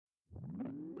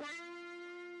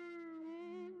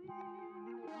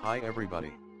Hi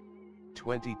everybody.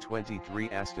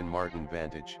 2023 Aston Martin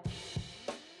Vantage.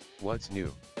 What's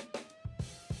new?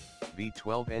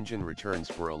 V12 engine returns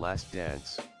for a last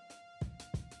dance.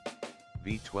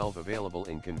 V12 available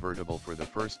in convertible for the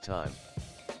first time.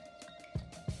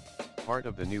 Part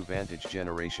of the new Vantage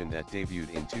generation that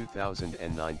debuted in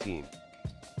 2019.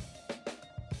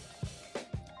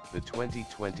 The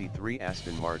 2023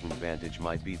 Aston Martin Vantage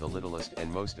might be the littlest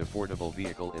and most affordable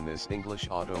vehicle in this English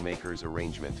automaker's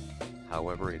arrangement,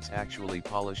 however it's actually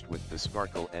polished with the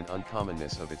sparkle and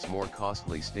uncommonness of its more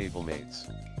costly stablemates.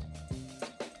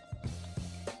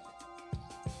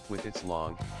 With its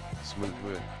long, smooth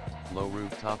hood, low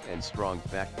rooftop and strong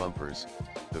back bumpers,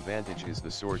 the Vantage is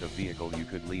the sort of vehicle you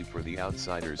could leave for the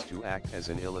outsiders to act as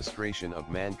an illustration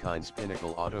of mankind's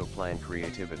pinnacle autoplan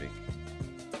creativity.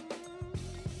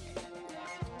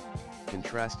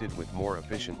 Contrasted with more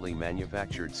efficiently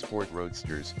manufactured sport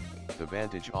roadsters, the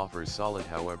Vantage offers solid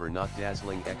however not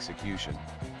dazzling execution.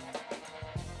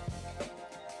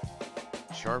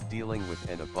 Sharp dealing with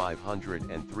a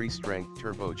 503 strength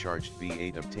turbocharged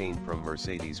V8 obtained from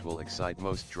Mercedes will excite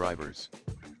most drivers.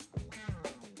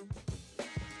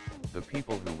 The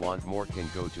people who want more can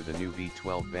go to the new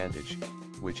V12 Vantage,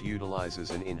 which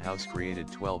utilizes an in-house created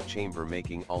 12-chamber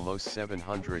making almost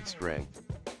 700 strength.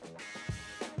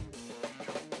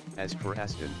 As per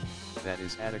Aston, that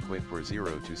is adequate for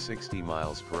 0 to 60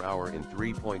 miles per hour in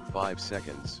 3.5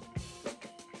 seconds.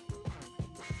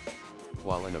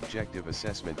 While an objective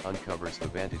assessment uncovers the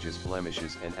Vantage's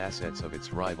blemishes and assets of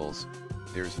its rivals,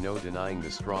 there's no denying the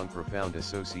strong profound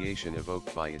association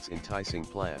evoked by its enticing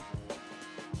plan.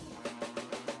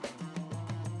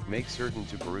 Make certain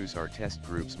to peruse our test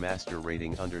group's master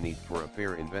rating underneath for a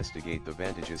fair investigate the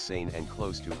Vantage's sane and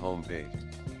close to home bait.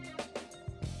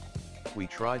 We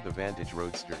tried the Vantage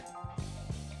Roadster.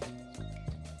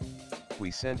 We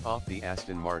sent off the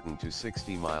Aston Martin to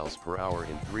 60 miles per hour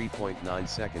in 3.9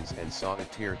 seconds and saw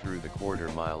it tear through the quarter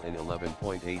mile in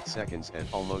 11.8 seconds at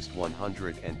almost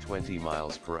 120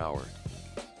 miles per hour.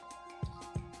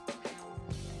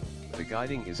 The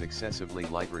guiding is excessively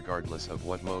light regardless of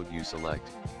what mode you select,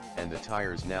 and the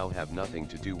tires now have nothing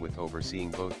to do with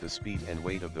overseeing both the speed and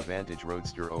weight of the Vantage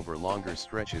Roadster over longer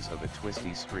stretches of a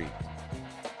twisty street.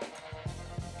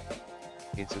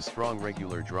 It's a strong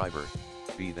regular driver,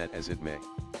 be that as it may.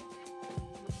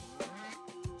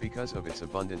 Because of its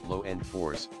abundant low-end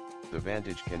force, the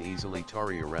Vantage can easily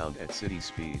tarry around at city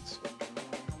speeds.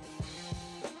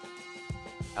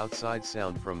 Outside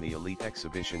sound from the Elite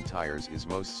Exhibition tires is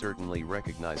most certainly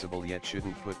recognizable yet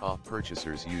shouldn't put off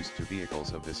purchasers used to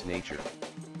vehicles of this nature.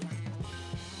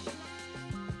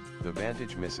 The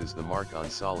Vantage misses the mark on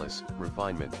solace,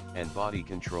 refinement, and body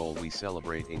control we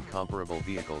celebrate in comparable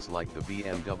vehicles like the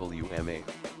BMW M8.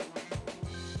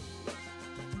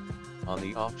 On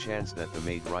the off chance that the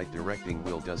made-right directing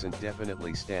wheel doesn't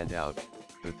definitely stand out,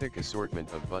 the thick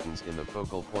assortment of buttons in the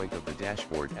focal point of the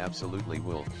dashboard absolutely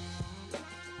will.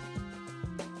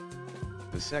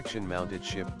 The section-mounted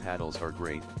shift paddles are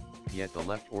great, yet the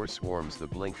left oar swarms the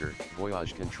blinker,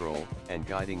 voyage control, and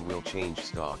guiding wheel change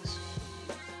stalks.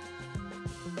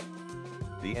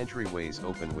 The entryways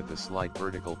open with a slight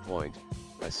vertical point,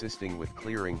 assisting with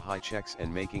clearing high checks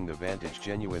and making the Vantage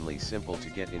genuinely simple to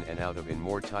get in and out of in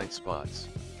more tight spots.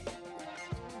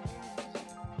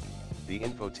 The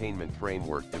infotainment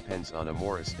framework depends on a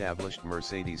more established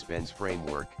Mercedes-Benz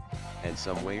framework, and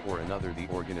some way or another the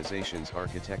organization's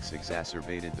architects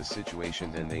exacerbated the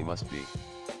situation than they must be.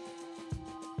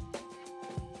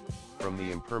 From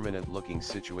the impermanent-looking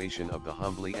situation of the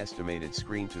humbly estimated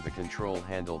screen to the control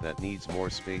handle that needs more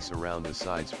space around the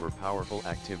sides for powerful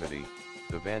activity,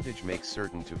 the Vantage makes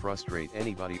certain to frustrate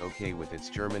anybody okay with its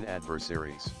German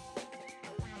adversaries.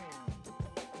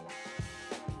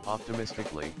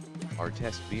 Optimistically, our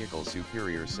test vehicle's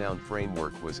superior sound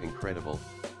framework was incredible,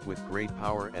 with great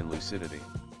power and lucidity.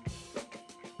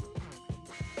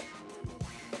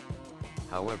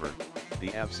 However,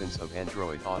 the absence of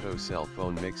Android Auto cell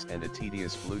phone mix and a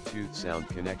tedious Bluetooth sound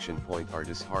connection point are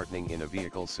disheartening in a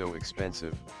vehicle so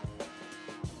expensive.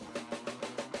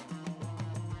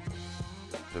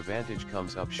 The Vantage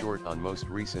comes up short on most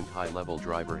recent high-level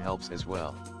driver helps as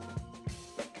well.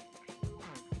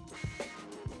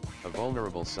 A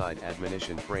vulnerable side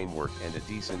admonition framework and a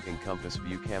decent Encompass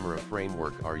view camera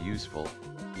framework are useful,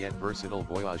 yet versatile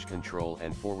voyage control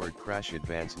and forward crash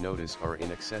advance notice are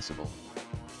inaccessible.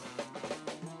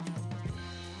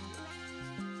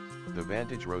 The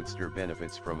Vantage Roadster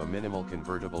benefits from a minimal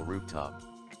convertible rooftop.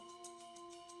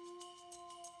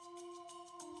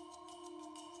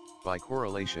 By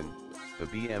correlation, The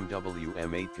BMW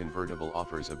M8 convertible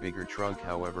offers a bigger trunk,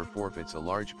 however forfeits a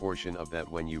large portion of that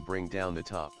when you bring down the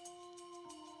top.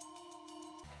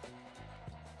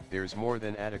 There's more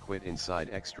than adequate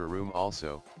inside extra room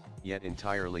also, yet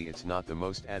entirely it's not the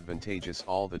most advantageous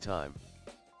all the time.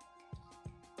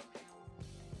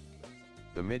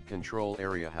 The mid-control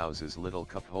area houses little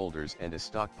cup holders and a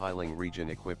stockpiling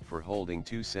region equipped for holding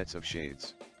 2 sets of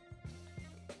shades.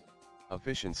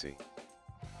 Efficiency.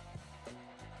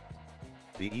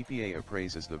 The EPA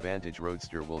appraises the Vantage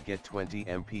Roadster will get 20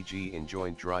 mpg in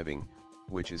joint driving,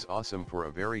 which is awesome for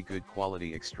a very good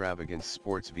quality extravagance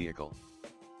sports vehicle.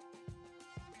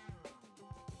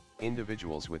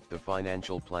 Individuals with the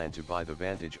financial plan to buy the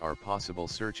Vantage are possible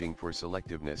searching for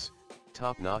selectiveness,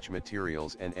 top-notch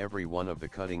materials and every one of the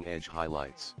cutting-edge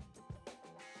highlights.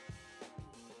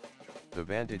 The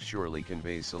Vantage surely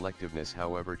conveys selectiveness,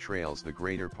 however trails the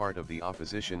greater part of the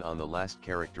opposition on the last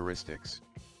characteristics.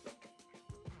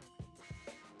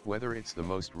 Whether it's the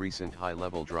most recent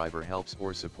high-level driver helps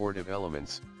or supportive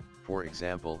elements, for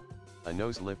example, a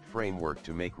nose-lift framework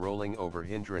to make rolling over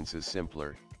hindrances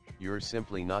simpler, you're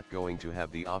simply not going to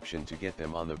have the option to get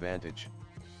them on the Vantage.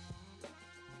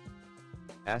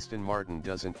 Aston Martin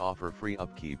doesn't offer free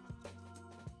upkeep.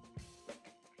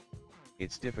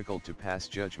 It's difficult to pass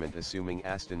judgment assuming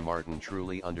Aston Martin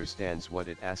truly understands what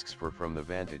it asks for from the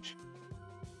Vantage.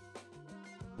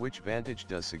 Which Vantage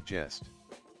does suggest?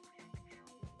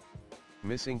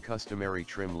 Missing customary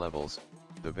trim levels,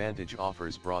 the Vantage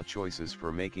offers broad choices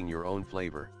for making your own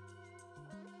flavor.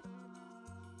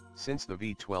 Since the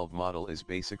V12 model is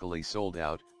basically sold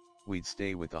out, we'd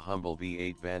stay with the humble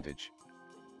V8 Vantage.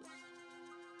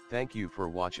 Thank you for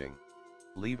watching.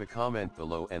 Leave a comment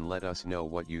below and let us know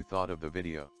what you thought of the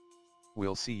video.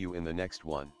 We'll see you in the next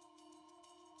one.